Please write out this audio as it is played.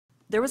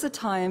There was a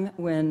time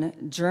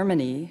when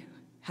Germany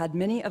had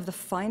many of the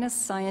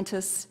finest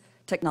scientists,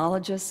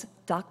 technologists,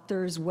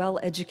 doctors,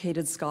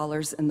 well-educated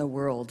scholars in the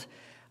world,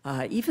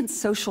 even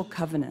social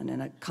covenant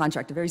and a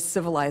contract, a very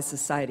civilized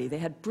society. They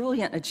had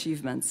brilliant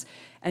achievements,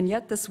 and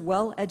yet this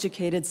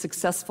well-educated,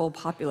 successful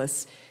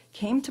populace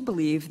came to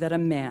believe that a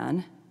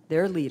man,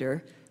 their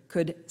leader,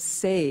 could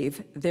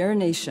save their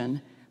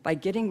nation by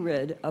getting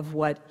rid of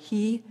what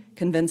he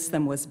convinced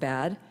them was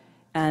bad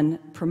and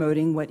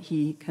promoting what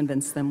he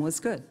convinced them was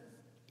good.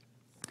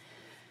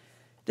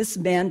 This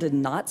man did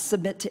not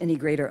submit to any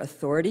greater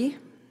authority.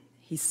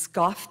 He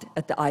scoffed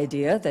at the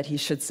idea that he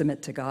should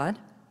submit to God.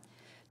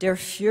 Der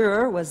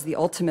Führer was the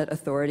ultimate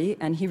authority,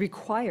 and he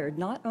required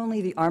not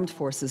only the armed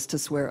forces to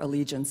swear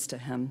allegiance to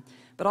him,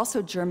 but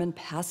also German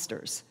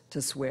pastors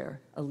to swear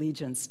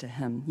allegiance to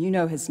him. You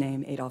know his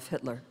name, Adolf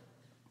Hitler.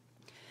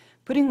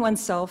 Putting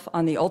oneself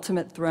on the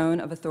ultimate throne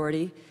of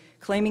authority,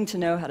 claiming to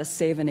know how to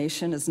save a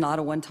nation, is not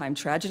a one-time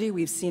tragedy.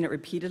 We've seen it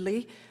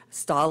repeatedly.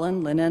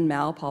 Stalin, Lenin,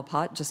 Mao, Pol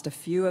Pot, just a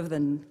few of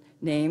the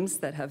names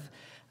that have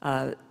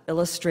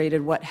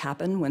illustrated what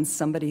happened when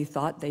somebody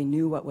thought they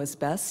knew what was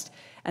best.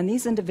 And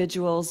these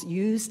individuals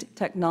used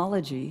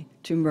technology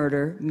to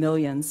murder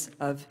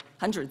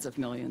hundreds of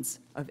millions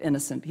of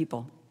innocent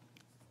people.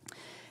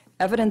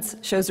 Evidence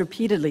shows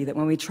repeatedly that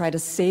when we try to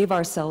save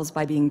ourselves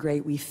by being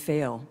great, we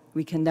fail.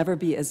 We can never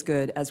be as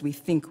good as we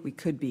think we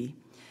could be.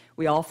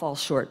 We all fall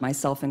short,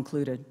 myself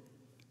included.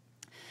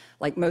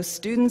 Like most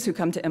students who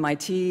come to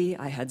MIT,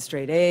 I had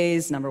straight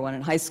A's, #1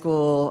 in high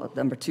school,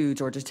 #2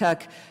 Georgia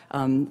Tech,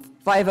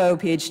 5.0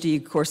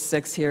 PhD, course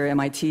 6 here at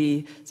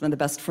MIT, some of the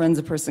best friends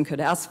a person could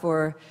ask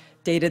for,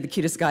 dated the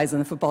cutest guys on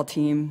the football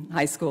team,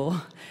 high school.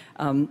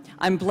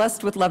 I'm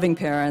blessed with loving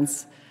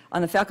parents.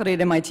 On the faculty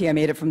at MIT, I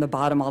made it from the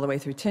bottom all the way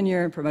through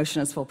tenure,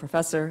 promotion as full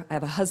professor. I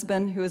have a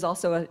husband who is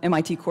also an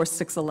MIT Course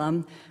 6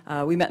 alum.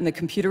 We met in the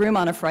computer room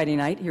on a Friday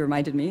night, he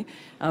reminded me.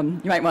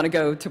 You might want to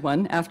go to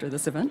one after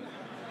this event.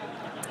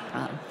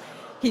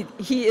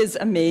 He is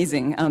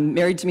amazing,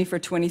 married to me for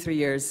 23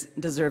 years,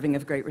 deserving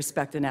of great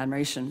respect and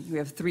admiration. We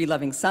have 3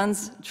 loving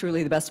sons,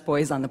 truly the best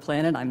boys on the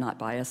planet. I'm not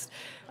biased.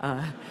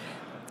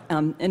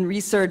 In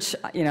research,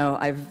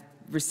 I've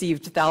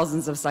received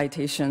thousands of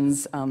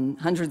citations,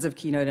 hundreds of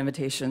keynote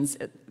invitations.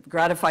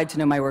 Gratified to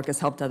know my work has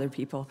helped other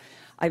people.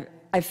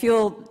 I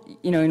feel,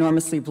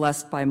 enormously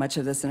blessed by much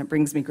of this, and it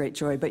brings me great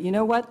joy. But you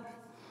know what?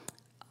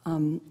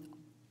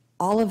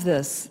 All of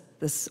this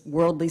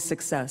worldly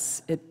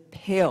success, it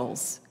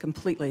pales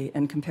completely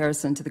in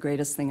comparison to the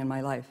greatest thing in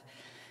my life.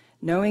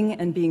 Knowing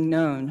and being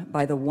known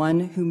by the one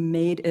who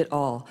made it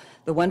all,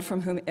 the one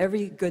from whom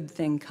every good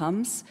thing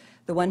comes,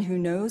 the one who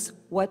knows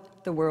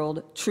what the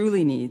world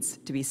truly needs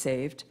to be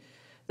saved,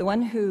 the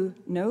one who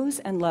knows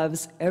and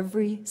loves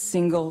every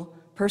single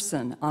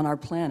person on our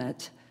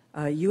planet,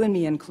 you and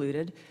me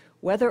included,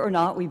 whether or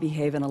not we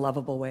behave in a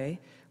lovable way,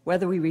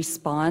 whether we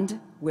respond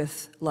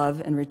with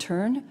love in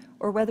return,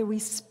 or whether we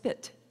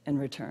spit in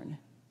return.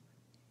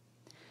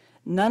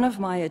 None of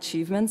my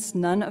achievements,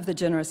 none of the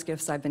generous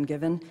gifts I've been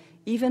given,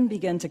 even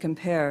begin to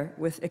compare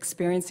with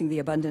experiencing the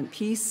abundant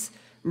peace,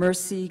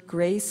 mercy,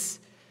 grace,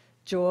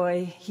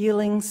 joy,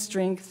 healing,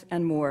 strength,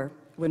 and more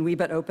when we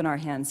but open our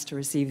hands to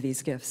receive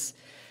these gifts.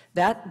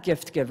 That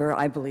gift giver,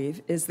 I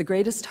believe, is the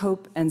greatest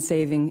hope and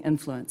saving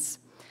influence.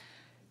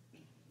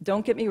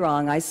 Don't get me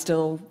wrong, I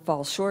still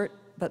fall short,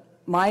 but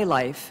my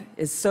life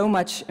is so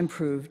much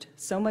improved,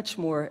 so much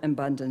more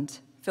abundant,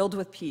 filled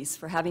with peace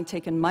for having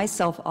taken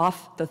myself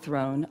off the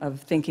throne of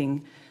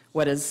thinking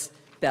what is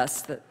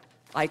best that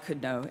I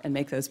could know and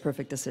make those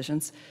perfect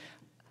decisions.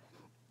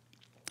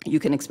 You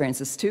can experience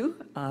this too,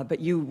 but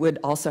you would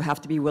also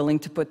have to be willing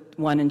to put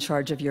one in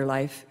charge of your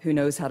life who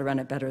knows how to run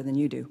it better than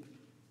you do.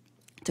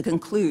 To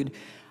conclude,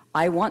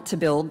 I want to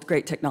build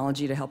great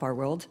technology to help our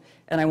world,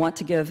 and I want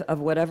to give of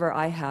whatever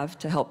I have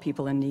to help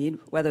people in need,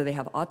 whether they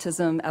have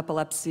autism,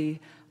 epilepsy,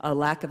 a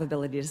lack of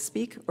ability to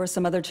speak, or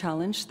some other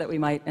challenge that we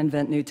might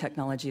invent new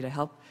technology to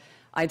help.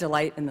 I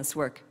delight in this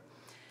work.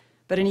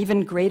 But an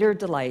even greater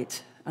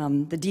delight,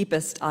 the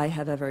deepest I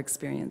have ever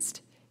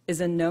experienced,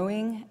 is in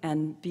knowing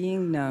and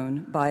being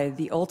known by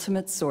the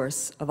ultimate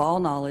source of all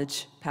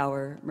knowledge,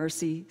 power,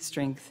 mercy,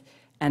 strength,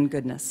 and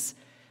goodness.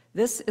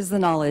 This is the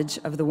knowledge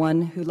of the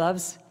one who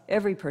loves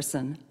every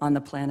person on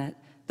the planet,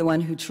 the one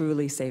who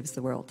truly saves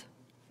the world.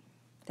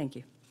 Thank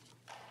you.